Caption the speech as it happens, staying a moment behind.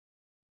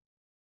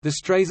The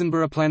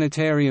Strasenburgh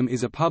Planetarium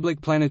is a public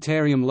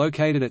planetarium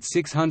located at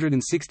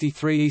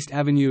 663 East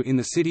Avenue in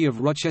the city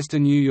of Rochester,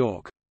 New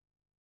York.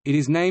 It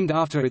is named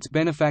after its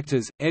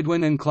benefactors,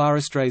 Edwin and Clara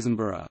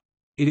Strasenburgh.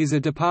 It is a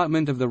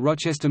department of the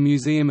Rochester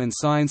Museum and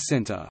Science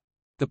Center.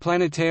 The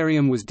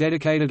planetarium was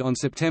dedicated on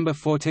September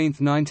 14,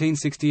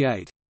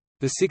 1968.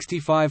 The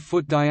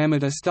 65-foot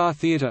diameter Star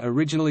Theater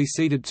originally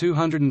seated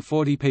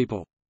 240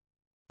 people.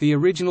 The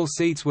original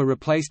seats were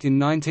replaced in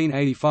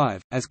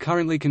 1985. As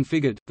currently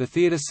configured, the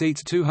theater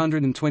seats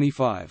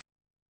 225.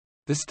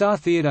 The Star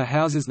Theater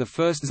houses the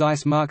first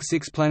Zeiss Mark VI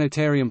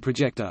planetarium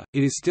projector.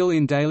 It is still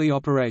in daily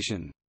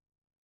operation.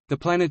 The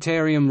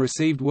planetarium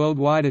received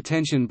worldwide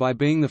attention by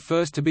being the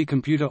first to be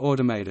computer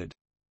automated.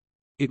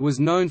 It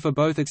was known for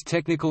both its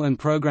technical and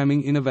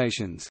programming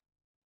innovations.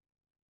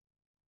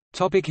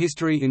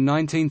 History. In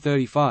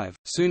 1935,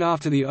 soon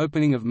after the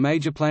opening of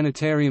major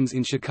planetariums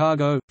in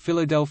Chicago,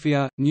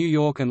 Philadelphia, New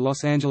York and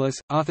Los Angeles,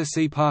 Arthur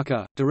C.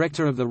 Parker,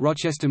 director of the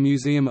Rochester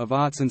Museum of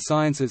Arts and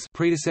Sciences,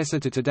 predecessor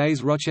to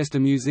today's Rochester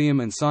Museum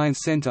and Science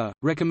Center,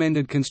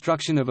 recommended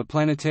construction of a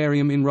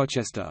planetarium in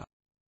Rochester.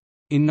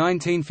 In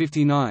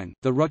 1959,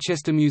 the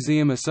Rochester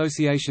Museum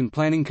Association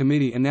Planning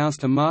Committee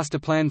announced a master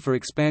plan for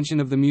expansion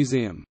of the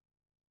museum.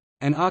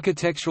 An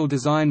architectural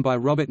design by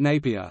Robert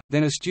Napier,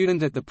 then a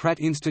student at the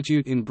Pratt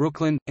Institute in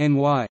Brooklyn,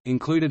 NY,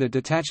 included a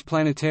detached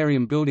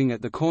planetarium building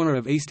at the corner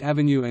of East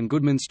Avenue and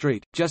Goodman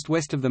Street, just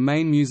west of the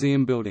main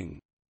museum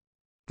building.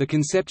 The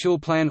conceptual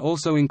plan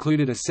also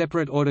included a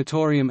separate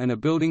auditorium and a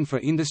building for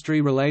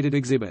industry-related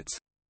exhibits.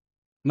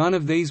 None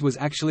of these was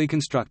actually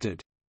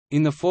constructed.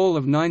 In the fall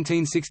of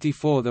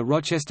 1964, the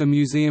Rochester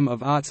Museum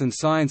of Arts and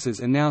Sciences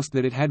announced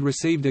that it had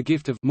received a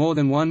gift of more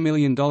than $1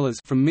 million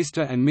from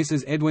Mr. and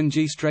Mrs. Edwin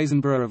G.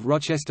 Strasenburgh of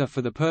Rochester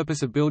for the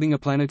purpose of building a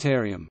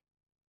planetarium.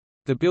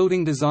 The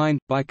building, designed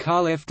by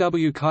Carl F.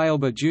 W.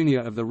 Kielba Jr.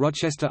 of the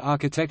Rochester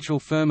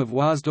architectural firm of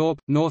Wasdorp,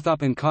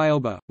 Northup and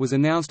Kielba, was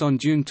announced on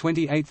June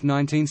 28,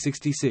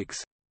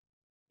 1966.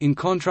 In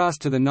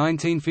contrast to the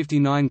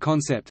 1959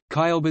 concept,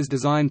 Kielba's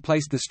design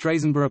placed the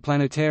Strasenburgh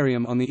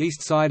Planetarium on the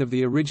east side of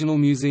the original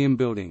museum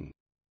building.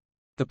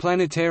 The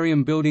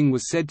planetarium building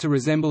was said to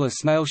resemble a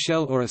snail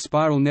shell or a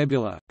spiral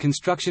nebula.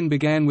 Construction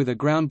began with a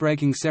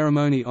groundbreaking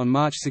ceremony on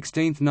March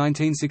 16,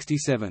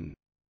 1967.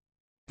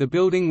 The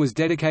building was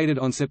dedicated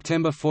on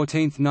September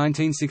 14,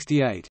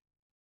 1968.